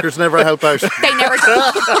 Clahan fuckers never help out. They never do.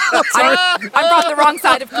 I'm on the wrong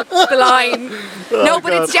side of the line.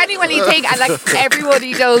 But it's genuinely a thing. And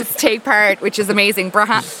everybody does take part, which is amazing.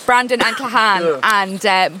 Brandon and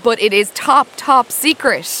Clahan. But it is top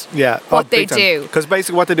secret what they do. Because basically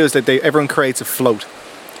what they do is that everyone creates a float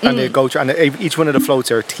and they go through, and each one of the floats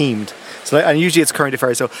are themed. So, and usually it's current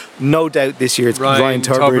affairs. So no doubt this year it's Ryan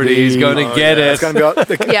Tubridy. He's going to get it. It's going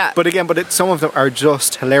to be some of them are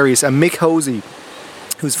just hilarious. And Mick Hosey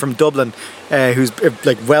who's from Dublin, who's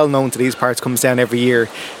like well known to these parts, comes down every year,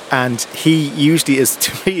 and he usually is,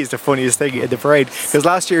 to me, is the funniest thing in the parade, because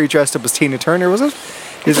last year he dressed up as Tina Turner, was it?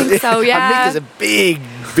 I think so, yeah. And Mick is a big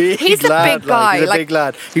He's lad. a big guy. He's a big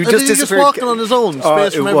lad. He just walking on his own,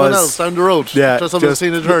 space from everyone else down the road. Yeah, just on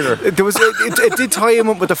Tina Turner. It did tie him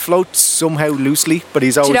up with the float somehow loosely, but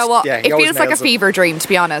he's always. Do you know what? Yeah, it feels like a fever dream, to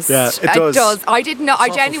be honest. Yeah, it does. I did not. I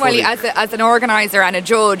genuinely, as an organizer and a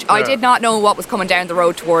judge, I did not know what was coming down the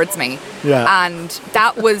road towards me. Yeah, and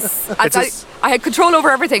that was. I had control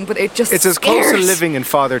over everything, but it just. It's as close to living in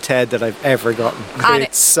Father Ted that I've ever gotten. And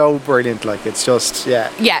it's so brilliant. Like, it's just,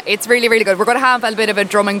 yeah. Yeah, it's really, really good. We're going to have a bit of a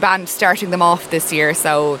drumming band starting them off this year,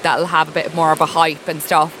 so that'll have a bit more of a hype and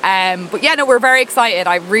stuff. But yeah, no, we're very excited.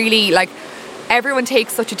 I really like. Everyone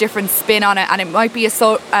takes such a different spin on it, and it might be a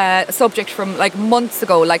subject from like months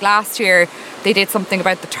ago. Like last year, they did something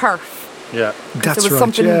about the turf. Yeah, that's there was right.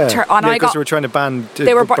 something because they were trying to ban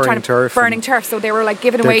burning turf. Burning turf, so they were like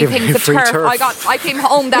giving away things of turf. I came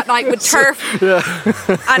home that night with turf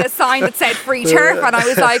and a sign that said free turf, and I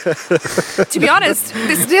was like, to be honest,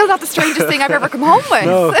 this is still not the strangest thing I've ever come home with.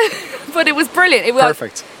 No. But it was brilliant. It was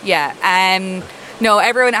perfect. Yeah. No,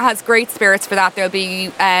 everyone has great spirits for that. There'll be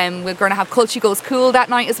we're going to have Culture Goes Cool that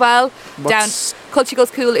night as well. Culture Goes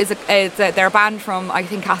Cool is they're a band from, I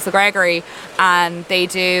think, Castle Gregory, and they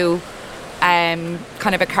do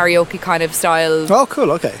kind of a karaoke kind of style. Oh, cool.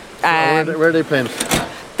 Okay. Where are they playing?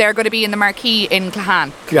 They're going to be in the Marquee in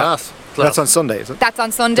Clahan. Class. That's on Sunday, is it? That's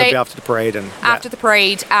on Sunday. That'll be after the parade. After the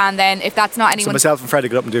parade, and then if that's not anyone... So myself and Freddie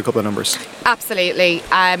go up and do a couple of numbers. Absolutely.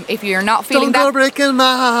 If you're not feeling Don't go breaking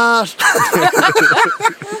my heart.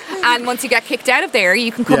 And once you get kicked out of there,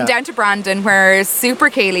 you can come down to Brandon, where Super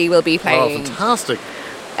Kaylee will be playing. Oh, fantastic.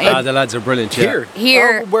 The lads are brilliant. Here.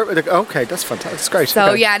 Okay, that's fantastic. That's great.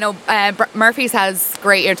 So yeah, no, Murphy's has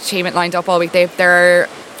great entertainment lined up all week. They've their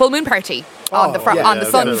full moon party on the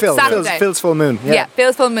Saturday. Phil's full moon. Yeah,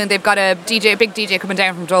 Phil's full moon. They've got a big DJ coming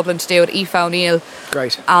down from Dublin to do it. Aoife O'Neill.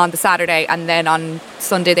 Great. On the Saturday, and then on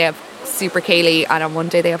Sunday they have Super Kaylee, and on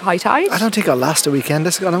Monday they have High Tide. I don't think I'll last a weekend.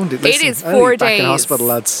 It is 4 days. Back in hospital,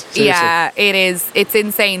 lads. Seriously. Yeah, it is. It's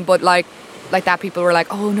insane, but like that, people were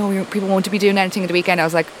like, oh no, people won't be doing anything at the weekend. I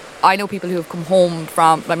was like, I know people who have come home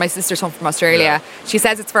from, like my sister's home from Australia. Yeah. She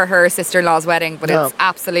says it's for her sister-in-law's wedding, but it's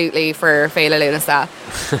absolutely for Fela Lunasa.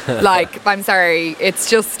 Like, I'm sorry, it's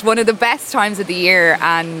just one of the best times of the year,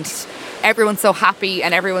 and everyone's so happy,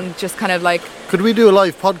 and everyone just kind of like... Could we do a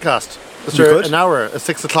live podcast? Is there an hour at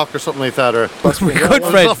 6 o'clock or something like that? Or we could,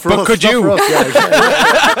 Fred, but could you?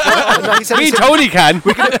 Me, Tony can.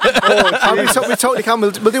 We totally can.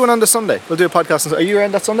 We'll do one on the Sunday. We'll do a podcast. Are you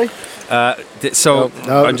around that Sunday? No.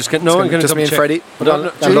 I'm just going to just me and Freddie.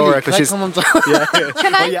 And Laura, because she's... Can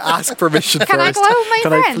I ask permission Can first? I go out with my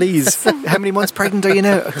friends? Can I please? How many months pregnant are you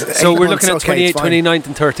now? So we're looking at 28th, 29th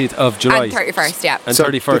and 30th of July. And 31st, yeah. And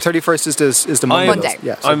 31st. The 31st is the Monday.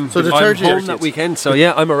 Yeah. I'm home that weekend, so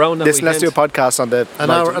yeah, I'm around that weekend. Let's do a podcast on the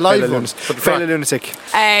live one. Fela Lunatic.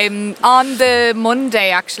 On the Monday,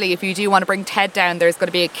 actually, if you do want to bring Ted down, there's going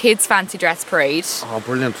to be a kids' fancy dress parade. Oh,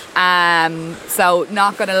 brilliant. So,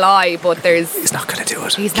 not going to lie, but He's not going to do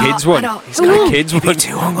it. He's kids not. one. He's got kids one.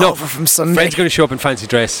 Too hungover from Sunday. Fred's going to show up in fancy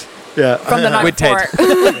dress. Yeah. From the night with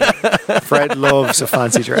before. Fred loves a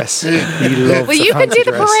fancy dress. He loves. Well, you can do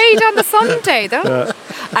the parade on the Sunday, though.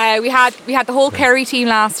 We had the whole Kerry team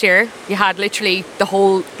last year. You had literally the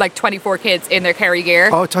whole 24 kids in their Kerry gear.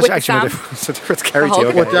 Oh, touch actually. It's Kerry team.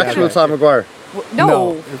 Okay. What the actual Sam Maguire?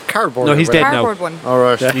 No. Cardboard. No, he's dead now. Cardboard one. All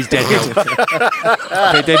right. He's dead now.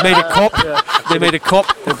 They made a cup. They made a cup.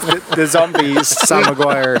 The zombies, Sam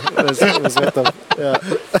Maguire was with them.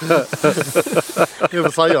 You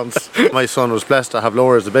have science. My son was blessed to have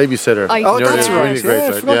Laura as a babysitter. That's right. Really great,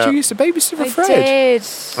 I forgot you used to babysit for Fred. Did.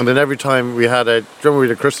 And then every time we had we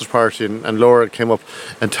had a Christmas party and Laura came up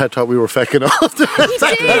and Ted thought we were faking off. He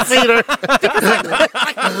did.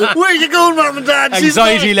 Where are you going, Mum and Dad?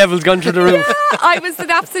 Anxiety levels gone through the roof. I was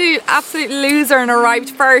an absolute loser and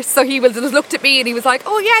arrived first, so he just looked at me and he was like,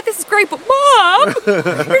 oh yeah, this is great, but Mom,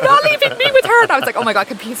 you're not leaving me with her. And I was like, oh my God,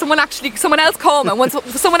 can someone else come? And once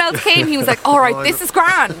someone else came, he was like, all right, this is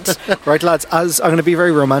grand. Right, lads, as I'm going to be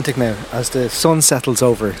very romantic now, as the sun settles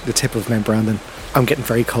over the tip of Mount Brandon, I'm getting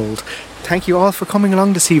very cold. Thank you all for coming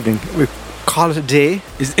along this evening. We call it a day.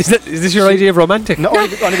 Is this your idea of romantic? No, only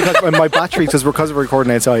because my batteries, because we're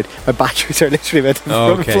recording outside, my batteries are literally meant to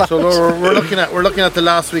run flat. So Laura, we're looking at the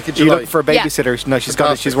last week of July. You're looking for a babysitter? No, she's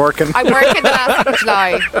got it. She's working. I'm working the last week of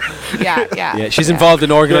July. Yeah. She's involved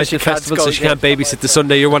in organising festivals, so she can't babysit the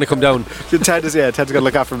Sunday you want to come down. Ted's got to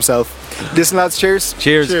look after himself. Listen, lads, cheers.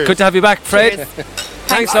 Good to have you back, Fred. Cheers.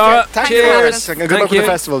 Thanks, Laura. Cheers. And good luck with the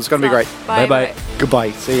festival. It's going to be great. Bye-bye.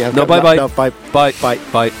 Goodbye. See you. No, bye-bye. No, bye. Bye. Bye.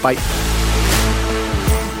 Bye. Bye.